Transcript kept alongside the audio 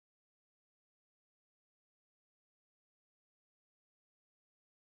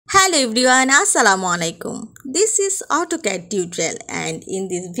Hello everyone, Assalamualaikum. This is AutoCAD tutorial and in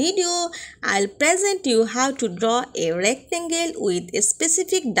this video I'll present you how to draw a rectangle with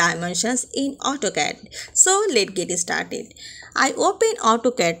specific dimensions in AutoCAD. So let's get started. I open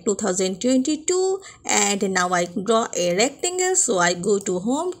AutoCAD 2022 and now I draw a rectangle. So I go to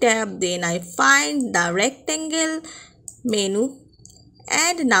Home tab, then I find the rectangle menu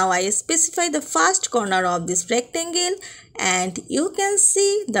and now I specify the first corner of this rectangle and you can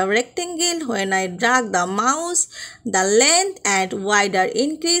see the rectangle when I drag the mouse, the length and wider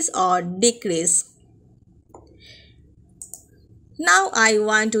increase or decrease. Now I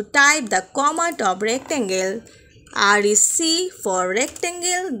want to type the command of rectangle. R is C for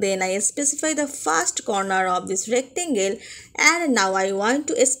rectangle, then I specify the first corner of this rectangle and now I want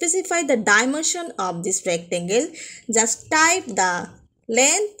to specify the dimension of this rectangle. Just type the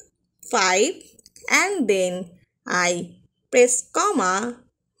length 5 and then I press comma,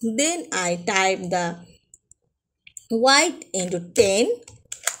 then I type the width into 10,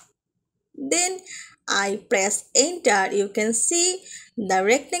 then I press enter. You can see the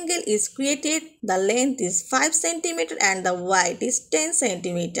rectangle is created, the length is 5 cm and the width is 10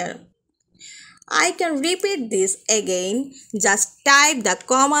 cm. I can repeat this again. Just type the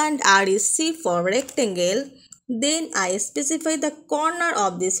command REC for rectangle. Then I specify the corner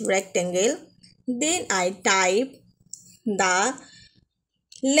of this rectangle. Then I type the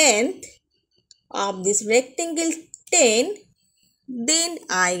length of this rectangle 10. Then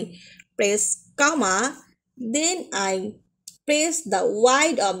I press comma. Then I press the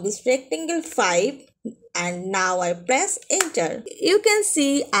width of this rectangle 5 and now I press enter. You can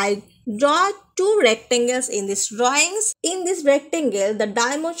see I draw two rectangles in this drawings. In this rectangle, the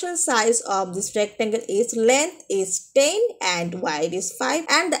dimension size of this rectangle is length is 10 and width is 5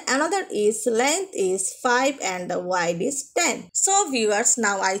 and the another is length is 5 and the width is 10. So viewers,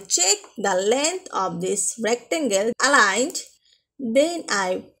 now I check the length of this rectangle aligned. Then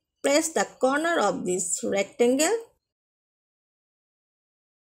I press the corner of this rectangle.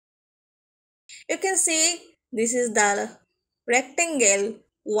 You can see this is the rectangle,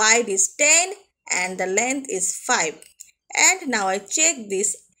 width is 10 and the length is 5. And now I check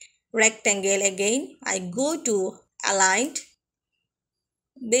this rectangle again. I go to aligned.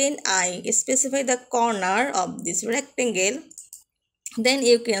 Then I specify the corner of this rectangle. Then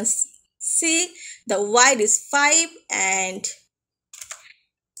you can see the width is 5 and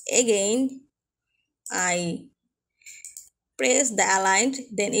again I press the aligned.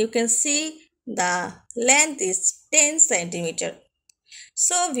 Then you can see the length is 10 cm.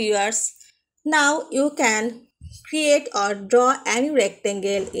 So viewers, now you can create or draw any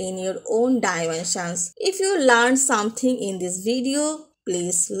rectangle in your own dimensions. If you learned something in this video,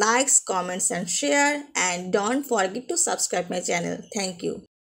 please like, comments and share and don't forget to subscribe my channel. Thank you.